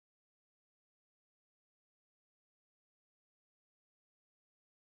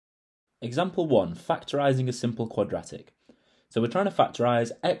Example 1, factorising a simple quadratic. So we're trying to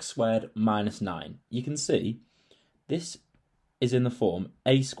factorise x squared minus 9. You can see this is in the form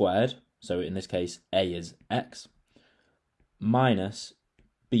a squared, so in this case a is x, minus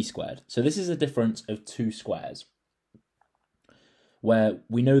b squared. So this is a difference of two squares, where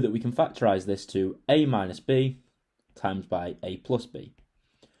we know that we can factorise this to a minus b times by a plus b.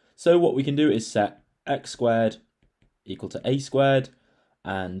 So what we can do is set x squared equal to a squared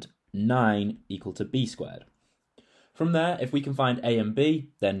and 9 equal to b squared. From there, if we can find a and b,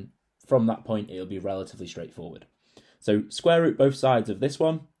 then from that point it'll be relatively straightforward. So square root both sides of this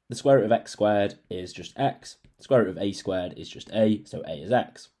one. The square root of x squared is just x. The square root of a squared is just a, so a is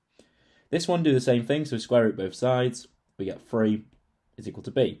x. This one do the same thing, so square root both sides. We get 3 is equal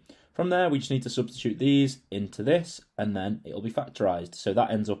to b. From there, we just need to substitute these into this, and then it'll be factorised. So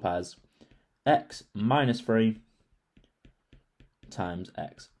that ends up as x minus 3 times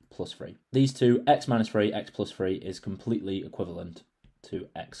x plus 3. These two, x minus 3, x plus 3, is completely equivalent to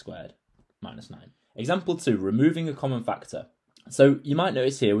x squared minus 9. Example 2, removing a common factor. So you might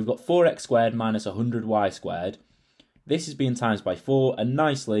notice here we've got 4x squared minus 100y squared. This is being times by 4, and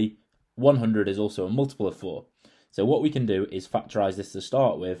nicely, 100 is also a multiple of 4. So what we can do is factorise this to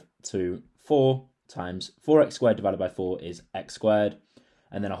start with to 4 times 4x squared divided by 4 is x squared,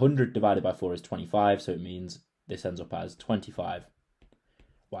 and then 100 divided by 4 is 25, so it means this ends up as 25y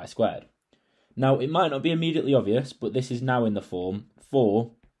squared. Now, it might not be immediately obvious, but this is now in the form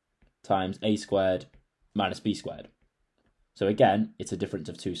 4 times a squared minus b squared. So again, it's a difference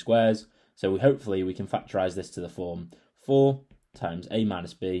of two squares, so hopefully we can factorise this to the form 4 times a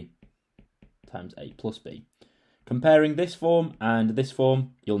minus b times a plus b. Comparing this form and this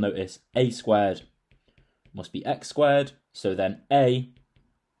form, you'll notice a squared must be x squared, so then a,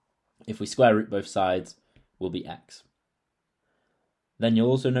 if we square root both sides, will be x. Then you'll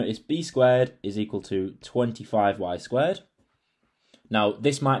also notice b squared is equal to 25y squared. Now,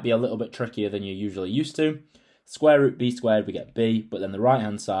 this might be a little bit trickier than you're usually used to. Square root b squared, we get b, but then the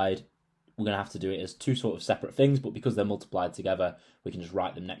right-hand side, we're going to have to do it as two sort of separate things, but because they're multiplied together, we can just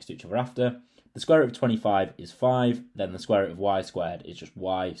write them next to each other after. The square root of 25 is 5, then the square root of y squared is just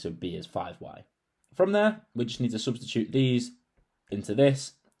y, so b is 5y. From there, we just need to substitute these into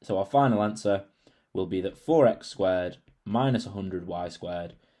this, so our final answer will be that 4x squared minus 100y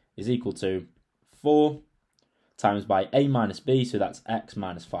squared is equal to 4 times by a minus b, so that's x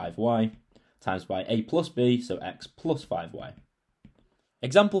minus 5y, times by a plus b, so x plus 5y.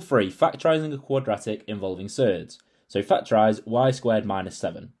 Example 3, factorising a quadratic involving surds. So factorise y squared minus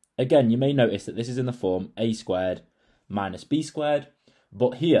 7. Again, you may notice that this is in the form a squared minus b squared,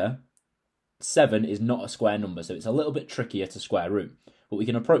 but here 7 is not a square number, so it's a little bit trickier to square root, but we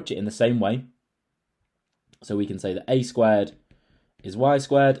can approach it in the same way. So we can say that a squared is y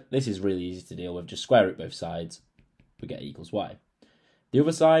squared. This is really easy to deal with, just square root both sides, we get equals y. The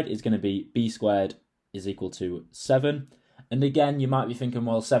other side is going to be b squared is equal to 7, and again you might be thinking,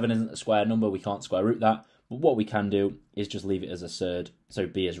 well, 7 isn't a square number, we can't square root that, but what we can do is just leave it as a surd, so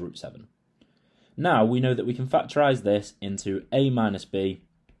b is root 7. Now we know that we can factorise this into a minus b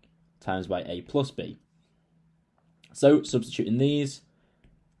times by a plus b. So substituting these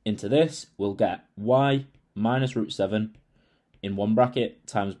into this, we'll get y minus root 7 in one bracket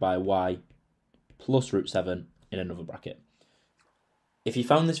times by y plus root 7 in another bracket. If you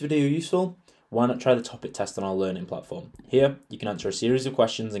found this video useful, why not try the topic test on our learning platform? Here, you can answer a series of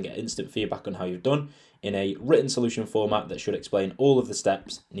questions and get instant feedback on how you've done in a written solution format that should explain all of the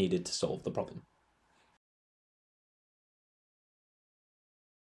steps needed to solve the problem.